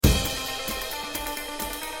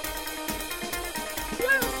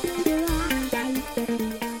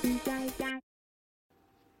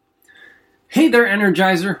there,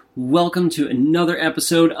 Energizer. Welcome to another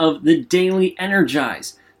episode of the Daily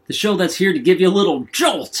Energize, the show that's here to give you a little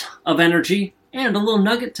jolt of energy and a little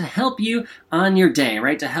nugget to help you on your day,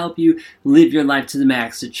 right? To help you live your life to the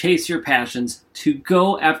max, to chase your passions, to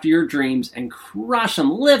go after your dreams and crush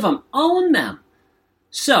them, live them, own them.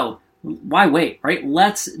 So, why wait, right?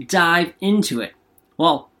 Let's dive into it.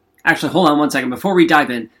 Well, actually, hold on one second. Before we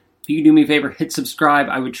dive in, if you could do me a favor, hit subscribe.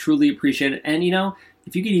 I would truly appreciate it. And,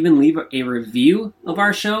 if you could even leave a review of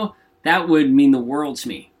our show, that would mean the world to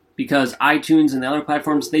me. Because iTunes and the other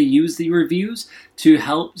platforms, they use the reviews to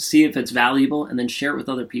help see if it's valuable and then share it with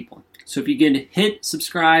other people. So if you can hit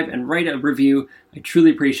subscribe and write a review, I truly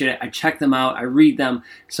appreciate it. I check them out. I read them.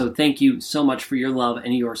 So thank you so much for your love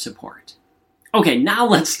and your support. Okay, now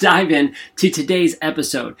let's dive in to today's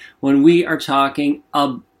episode when we are talking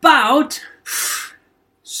about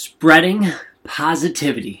spreading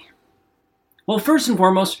positivity. Well, first and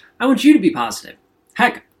foremost, I want you to be positive.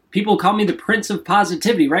 Heck, people call me the Prince of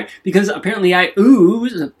Positivity, right? Because apparently I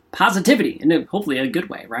ooze positivity, in hopefully a good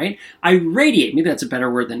way, right? I radiate, maybe that's a better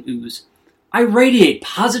word than ooze. I radiate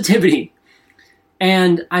positivity.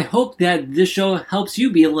 And I hope that this show helps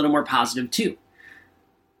you be a little more positive too.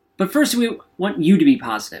 But first, we want you to be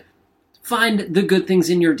positive. Find the good things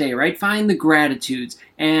in your day, right? Find the gratitudes.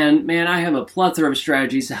 And man, I have a plethora of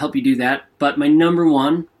strategies to help you do that. But my number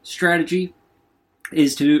one strategy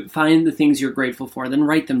is to find the things you're grateful for, then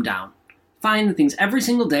write them down. Find the things every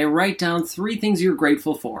single day, write down 3 things you're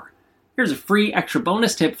grateful for. Here's a free extra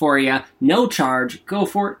bonus tip for you, no charge, go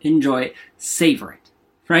for it, enjoy it, savor it,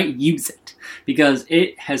 right? Use it, because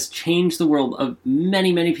it has changed the world of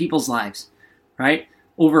many, many people's lives, right?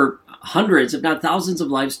 Over hundreds, if not thousands of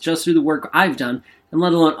lives just through the work I've done, and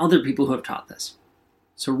let alone other people who have taught this.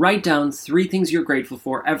 So write down 3 things you're grateful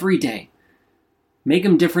for every day. Make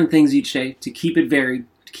them different things each day to keep it varied,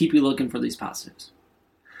 to keep you looking for these positives.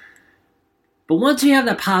 But once you have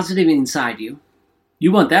that positivity inside you,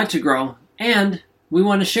 you want that to grow, and we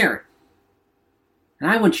want to share it.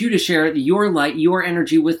 And I want you to share your light, your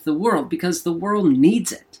energy with the world, because the world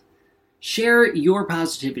needs it. Share your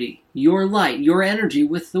positivity, your light, your energy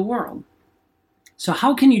with the world. So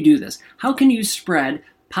how can you do this? How can you spread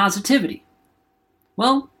positivity?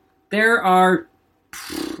 Well, there are,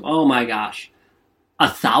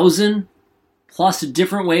 1,000 plus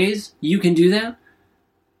different ways you can do that.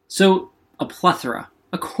 So a plethora,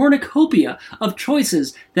 a cornucopia of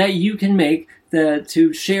choices that you can make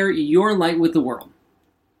to share your light with the world.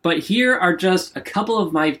 But here are just a couple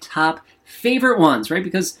of my top favorite ones, right?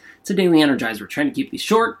 Because it's a daily energizer. We're trying to keep these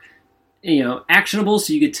short, actionable,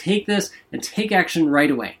 so you could take this and take action right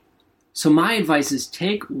away. So my advice is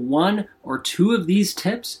take 1 or 2 of these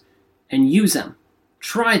tips and use them.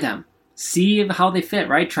 Try them. See how they fit,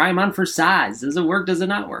 right? Try them on for size. Does it work? Does it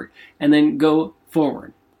not work? And then go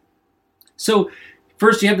forward. So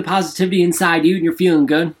first you have the positivity inside you and you're feeling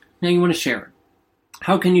good. Now you want to share it.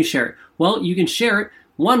 How can you share it? Well, you can share it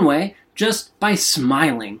one way just by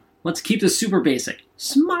smiling. Let's keep this super basic.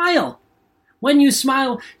 Smile. When you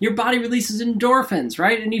smile, your body releases endorphins,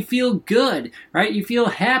 right? And you feel good, right? You feel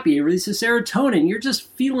happy. It releases serotonin. You're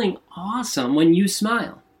just feeling awesome when you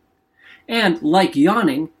smile. And like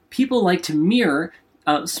yawning, people like to mirror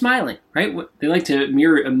smiling, right? They like to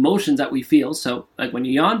mirror emotions that we feel. So like when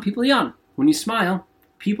you yawn, people yawn. When you smile,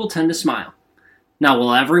 people tend to smile. Now,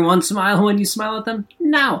 will everyone smile when you smile at them?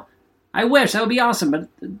 No. I wish. That would be awesome, but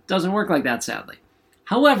it doesn't work like that, sadly.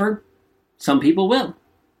 However, some people will.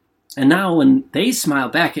 And now when they smile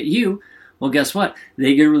back at you, well, guess what?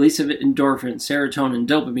 They get a release of endorphin, serotonin,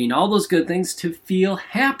 dopamine, all those good things to feel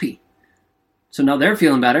happy. So now they're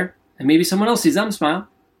feeling better, and maybe someone else sees them smile,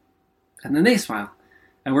 and then they smile.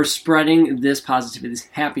 And we're spreading this positivity, this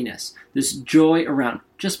happiness, this joy around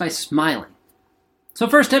just by smiling. So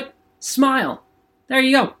first tip, smile. There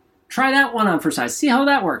you go. Try that one on for size. See how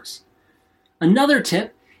that works. Another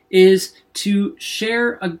tip is to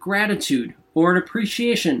share a gratitude or an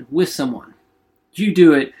appreciation with someone. You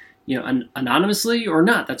do it, anonymously or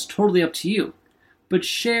not. That's totally up to you. But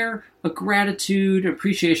share a gratitude,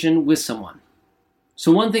 appreciation with someone.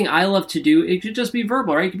 So one thing I love to do, it could just be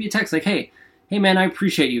verbal, right? It could be a text like, hey man, I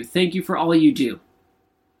appreciate you. Thank you for all you do.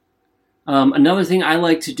 Another thing I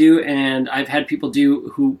like to do, and I've had people do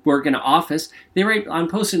who work in an office, they write on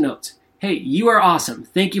Post-it notes, hey, you are awesome.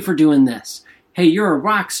 Thank you for doing this. Hey, you're a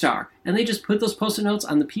rock star. And they just put those Post-it notes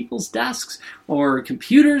on the people's desks or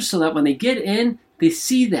computers so that when they get in, they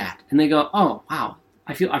see that and they go, oh, wow,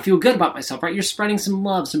 I feel good about myself, right? You're spreading some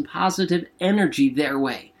love, some positive energy their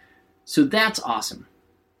way. So that's awesome.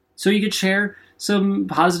 So you could share some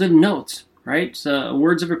positive notes, right? So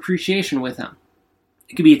words of appreciation with them.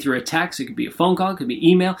 It could be through a text, it could be a phone call, it could be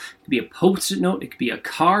email, it could be a post-it note, it could be a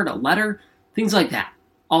card, a letter, things like that.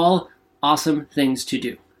 All awesome things to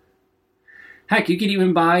do. Heck, you could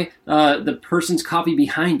even buy the person's coffee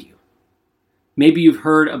behind you. Maybe you've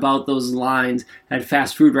heard about those lines at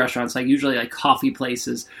fast food restaurants, usually like coffee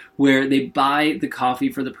places, where they buy the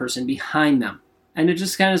coffee for the person behind them. And it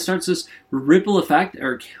just kind of starts this ripple effect,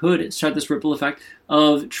 or could start this ripple effect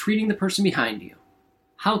of treating the person behind you.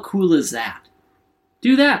 How cool is that?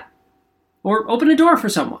 Do that. Or open a door for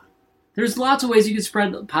someone. There's lots of ways you can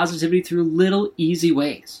spread positivity through little, easy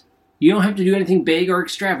ways. You don't have to do anything big or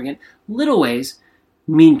extravagant. Little ways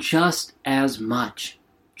mean just as much.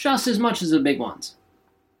 Just as much as the big ones.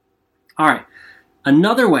 All right.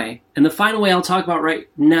 Another way, and the final way I'll talk about right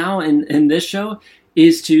now in this show,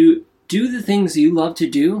 is to do the things you love to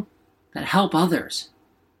do that help others.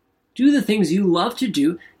 Do the things you love to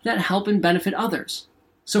do that help and benefit others.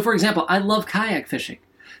 So, for example, I love kayak fishing.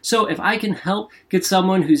 So if I can help get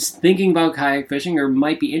someone who's thinking about kayak fishing or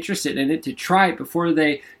might be interested in it to try it before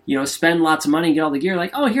they, spend lots of money and get all the gear,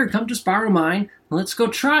 like, oh, here, come just borrow mine. Let's go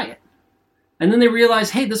try it. And then they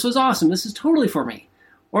realize, hey, this was awesome. This is totally for me.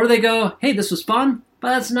 Or they go, hey, this was fun, but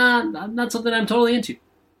that's not something I'm totally into.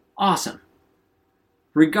 Awesome.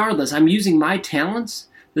 Regardless, I'm using my talents,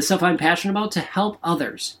 the stuff I'm passionate about, to help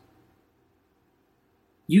others.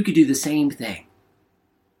 You could do the same thing.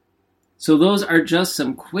 So those are just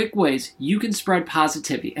some quick ways you can spread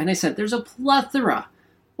positivity. And I said there's a plethora,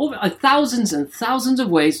 over thousands and thousands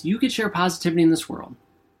of ways you could share positivity in this world.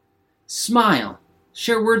 Smile.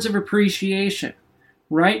 Share words of appreciation.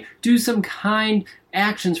 Right? Do some kind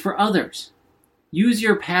actions for others. Use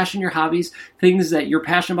your passion, your hobbies, things that you're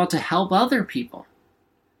passionate about to help other people.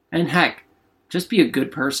 And heck, just be a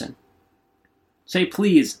good person. Say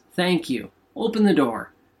please, thank you. Open the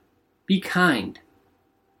door. Be kind.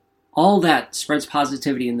 All that spreads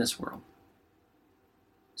positivity in this world.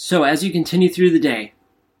 So as you continue through the day,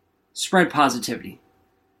 spread positivity.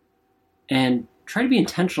 And try to be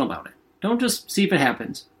intentional about it. Don't just see if it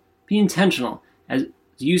happens. Be intentional as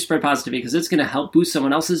you spread positivity, because it's going to help boost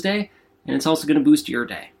someone else's day, and it's also going to boost your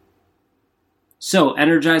day. So,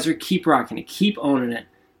 Energizer, keep rocking it. Keep owning it.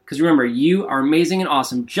 Because remember, you are amazing and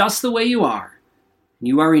awesome just the way you are. And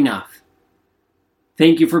you are enough.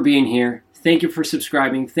 Thank you for being here. Thank you for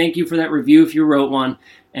subscribing. Thank you for that review if you wrote one.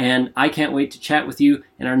 And I can't wait to chat with you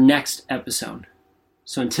in our next episode.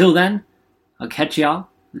 So until then, I'll catch y'all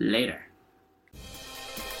later.